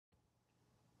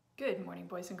Good morning,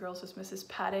 boys and girls. It's Mrs.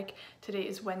 Paddock. Today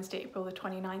is Wednesday, April the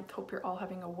 29th. Hope you're all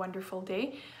having a wonderful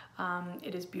day.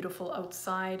 It is beautiful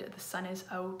outside. The sun is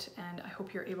out, and I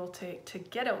hope you're able to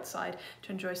get outside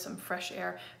to enjoy some fresh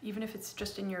air, even if it's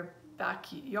just in your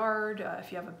backyard,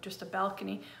 if you have just a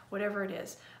balcony, whatever it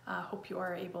is. Hope you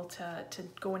are able to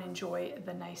go and enjoy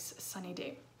the nice sunny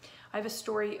day. I have a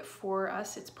story for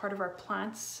us. It's part of our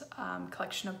Plants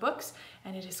collection of books,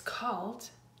 and it is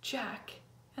called Jack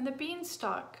and the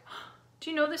Beanstalk. Do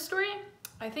you know this story?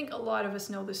 I think a lot of us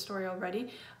know this story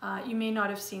already. You may not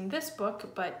have seen this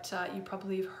book, but you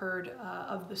probably have heard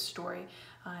of the story.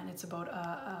 And it's about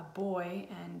a boy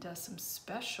and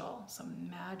some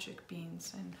magic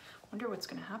beans. And I wonder what's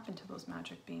going to happen to those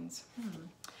magic beans.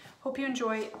 Hope you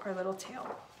enjoy our little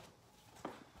tale.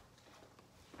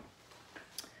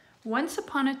 Once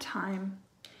upon a time,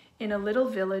 in a little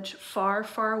village far,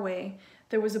 far away,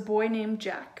 there was a boy named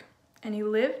Jack, and he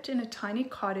lived in a tiny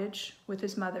cottage with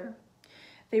his mother.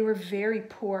 They were very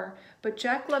poor, but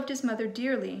Jack loved his mother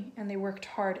dearly, and they worked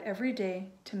hard every day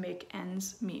to make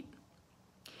ends meet.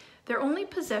 Their only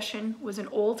possession was an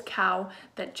old cow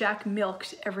that Jack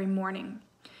milked every morning.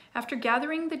 After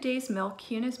gathering the day's milk,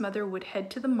 he and his mother would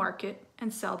head to the market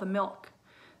and sell the milk.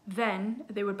 Then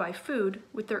they would buy food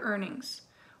with their earnings.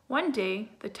 One day,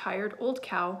 the tired old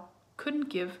cow couldn't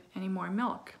give any more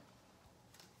milk.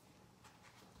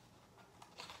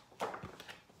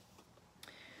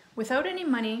 Without any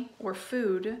money or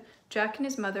food, Jack and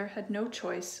his mother had no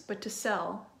choice but to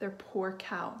sell their poor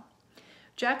cow.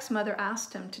 Jack's mother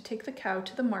asked him to take the cow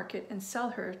to the market and sell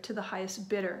her to the highest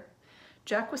bidder.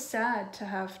 Jack was sad to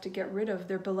have to get rid of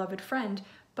their beloved friend,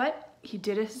 but he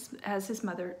did as his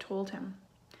mother told him.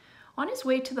 On his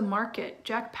way to the market,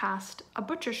 Jack passed a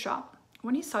butcher shop.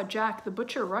 When he saw Jack, the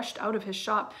butcher rushed out of his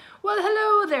shop. "Well,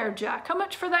 hello there, Jack. How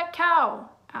much for that cow?"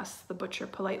 asked the butcher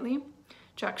politely.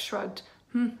 Jack shrugged.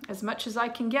 As much as I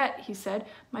can get," he said.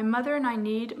 "My mother and I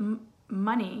need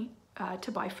money to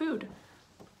buy food."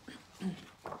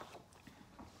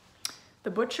 The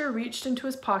butcher reached into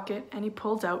his pocket and he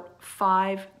pulled out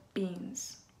 5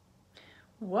 beans.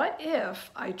 "What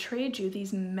if I trade you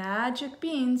these magic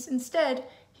beans instead?"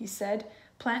 he said.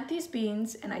 "Plant these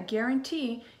beans and I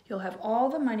guarantee you'll have all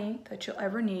the money that you'll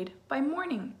ever need by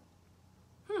morning."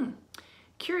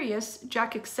 Curious,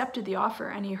 Jack accepted the offer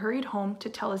and he hurried home to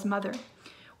tell his mother.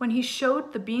 When he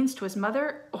showed the beans to his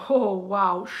mother, oh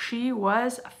wow, she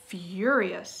was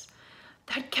furious.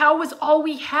 "That cow was all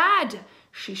we had,"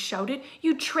 she shouted.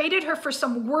 "You traded her for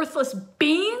some worthless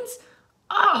beans?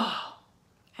 Oh!"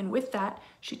 And with that,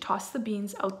 she tossed the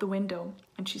beans out the window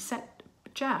and she sent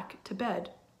Jack to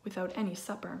bed without any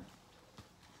supper.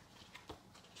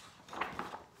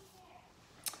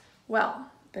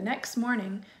 Well, the next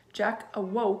morning, Jack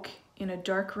awoke in a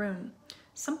dark room.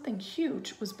 Something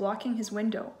huge was blocking his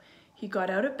window. He got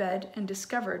out of bed and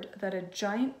discovered that a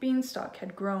giant beanstalk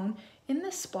had grown in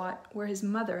the spot where his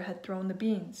mother had thrown the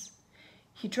beans.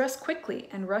 He dressed quickly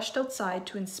and rushed outside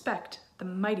to inspect the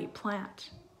mighty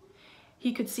plant.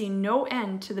 He could see no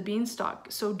end to the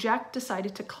beanstalk, so Jack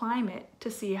decided to climb it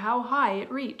to see how high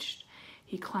it reached.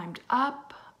 He climbed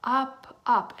up, up,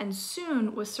 up, and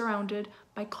soon was surrounded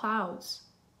by clouds.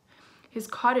 His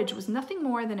cottage was nothing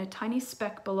more than a tiny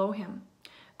speck below him.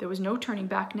 There was no turning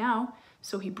back now,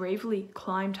 so he bravely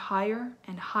climbed higher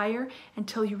and higher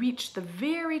until he reached the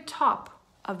very top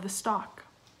of the stalk.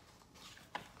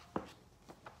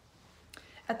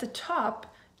 At the top,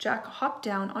 Jack hopped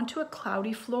down onto a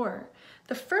cloudy floor.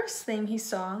 The first thing he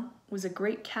saw was a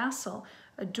great castle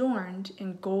adorned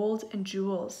in gold and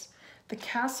jewels. The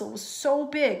castle was so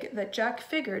big that Jack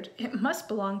figured it must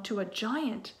belong to a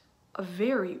giant, a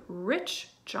very rich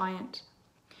giant.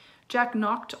 Jack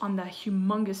knocked on the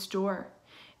humongous door.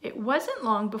 It wasn't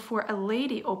long before a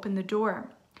lady opened the door.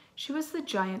 She was the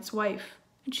giant's wife,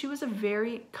 and she was a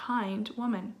very kind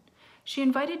woman. She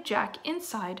invited Jack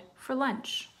inside for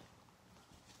lunch.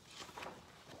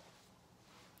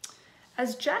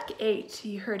 As Jack ate,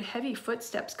 he heard heavy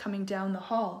footsteps coming down the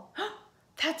hall.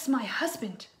 "That's my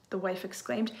husband," the wife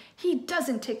exclaimed. "He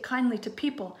doesn't take kindly to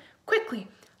people. Quickly,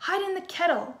 hide in the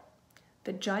kettle."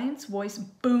 The giant's voice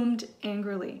boomed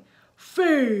angrily.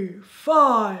 "Fee,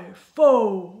 fi,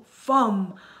 fo,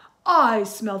 fum. I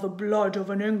smell the blood of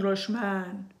an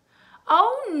Englishman."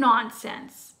 "Oh,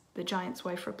 nonsense," the giant's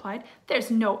wife replied.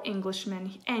 "There's no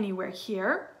Englishman anywhere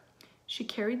here." She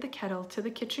carried the kettle to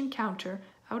the kitchen counter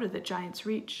out of the giant's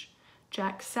reach.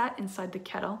 Jack sat inside the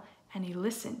kettle and he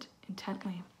listened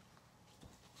intently.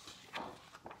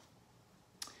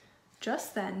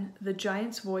 Just then, the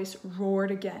giant's voice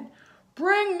roared again.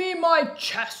 "Bring me my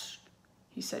chest,"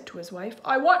 he said to his wife.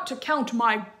 "I want to count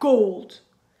my gold."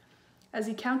 As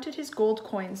he counted his gold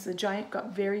coins, the giant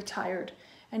got very tired,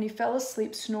 and he fell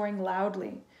asleep snoring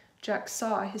loudly. Jack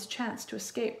saw his chance to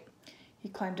escape. He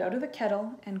climbed out of the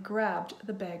kettle and grabbed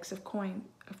the bags of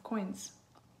coins.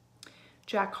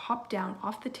 Jack hopped down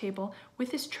off the table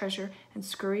with his treasure and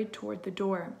scurried toward the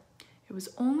door. It was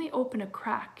only open a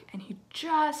crack, and he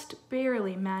just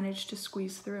barely managed to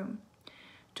squeeze through.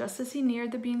 Just as he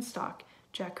neared the beanstalk,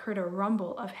 Jack heard a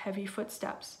rumble of heavy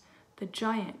footsteps. The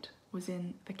giant was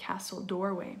in the castle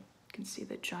doorway. You can see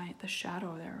the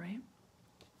shadow there, right?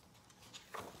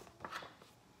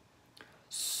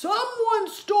 "Someone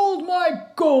stole my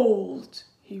gold,"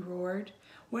 he roared.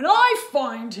 "When I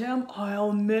find him,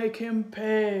 I'll make him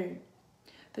pay."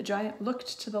 The giant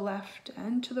looked to the left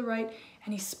and to the right,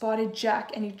 and he spotted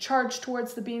Jack, and he charged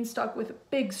towards the beanstalk with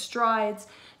big strides.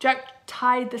 Jack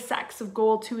tied the sacks of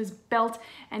gold to his belt,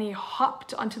 and he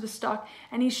hopped onto the stalk,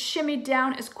 and he shimmied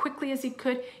down as quickly as he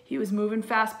could. He was moving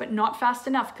fast, but not fast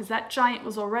enough, because that giant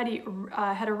was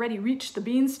had already reached the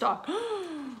beanstalk.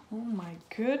 Oh my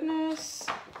goodness.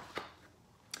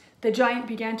 The giant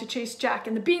began to chase Jack,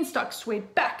 and the beanstalk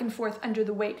swayed back and forth under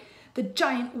the weight. The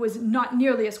giant was not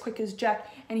nearly as quick as Jack,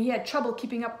 and he had trouble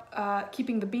keeping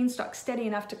the beanstalk steady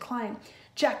enough to climb.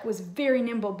 Jack was a very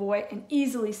nimble boy and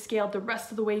easily scaled the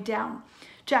rest of the way down.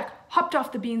 Jack hopped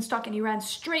off the beanstalk, and he ran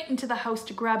straight into the house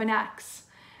to grab an axe.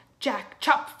 Jack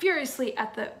chopped furiously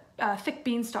at the thick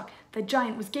beanstalk. The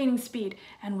giant was gaining speed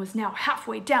and was now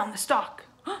halfway down the stalk.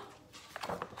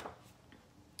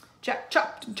 Jack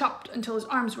chopped and chopped until his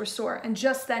arms were sore, and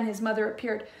just then his mother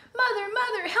appeared. "Mother,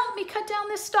 mother, help me cut down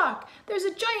this stalk. There's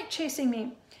a giant chasing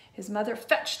me." His mother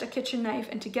fetched a kitchen knife,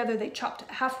 and together they chopped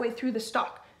halfway through the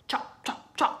stalk. Chop,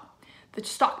 chop, chop. The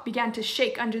stalk began to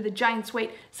shake under the giant's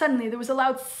weight. Suddenly there was a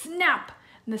loud snap,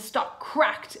 and the stalk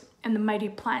cracked, and the mighty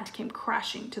plant came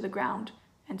crashing to the ground.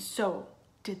 And so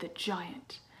did the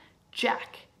giant.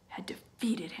 Jack had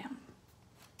defeated him.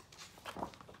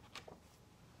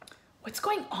 "What's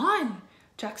going on?"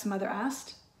 Jack's mother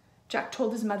asked. Jack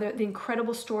told his mother the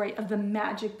incredible story of the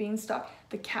magic beanstalk,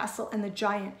 the castle, and the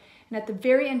giant. And at the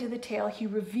very end of the tale, he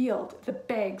revealed the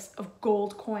bags of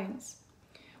gold coins.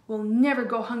 "We'll never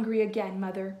go hungry again,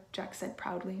 Mother," Jack said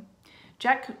proudly.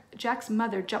 Jack's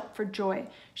mother jumped for joy.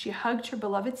 She hugged her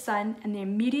beloved son, and they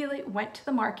immediately went to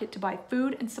the market to buy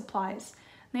food and supplies.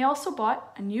 And they also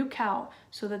bought a new cow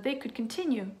so that they could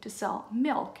continue to sell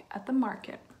milk at the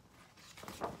market.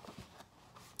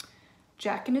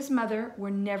 Jack and his mother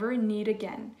were never in need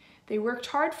again. They worked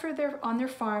hard on their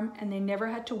farm, and they never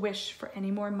had to wish for any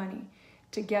more money.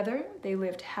 Together, they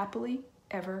lived happily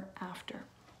ever after.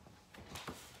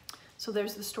 So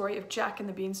there's the story of Jack and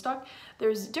the Beanstalk.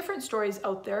 There's different stories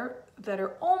out there that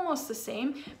are almost the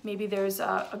same. Maybe there's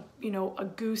a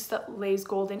goose that lays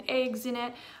golden eggs in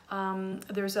it.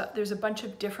 There's a bunch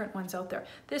of different ones out there.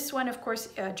 This one, of course,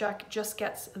 Jack just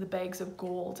gets the bags of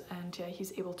gold, and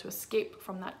he's able to escape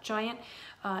from that giant,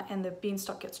 and the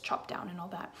beanstalk gets chopped down and all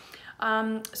that.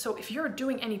 So if you're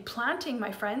doing any planting,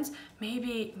 my friends,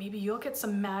 maybe you'll get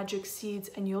some magic seeds,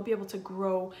 and you'll be able to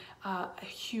grow a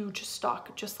huge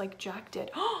stalk just like Jack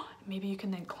did. Maybe you can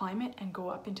then climb it and go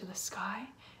up into the sky.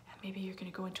 Maybe you're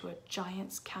going to go into a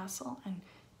giant's castle and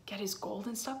get his gold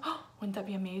and stuff. Wouldn't that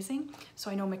be amazing?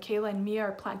 So I know Michaela and Mia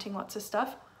are planting lots of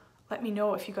stuff. Let me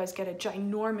know if you guys get a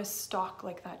ginormous stalk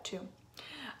like that too.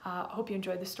 I hope you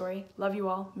enjoyed the story. Love you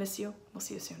all. Miss you. We'll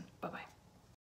see you soon. Bye-bye.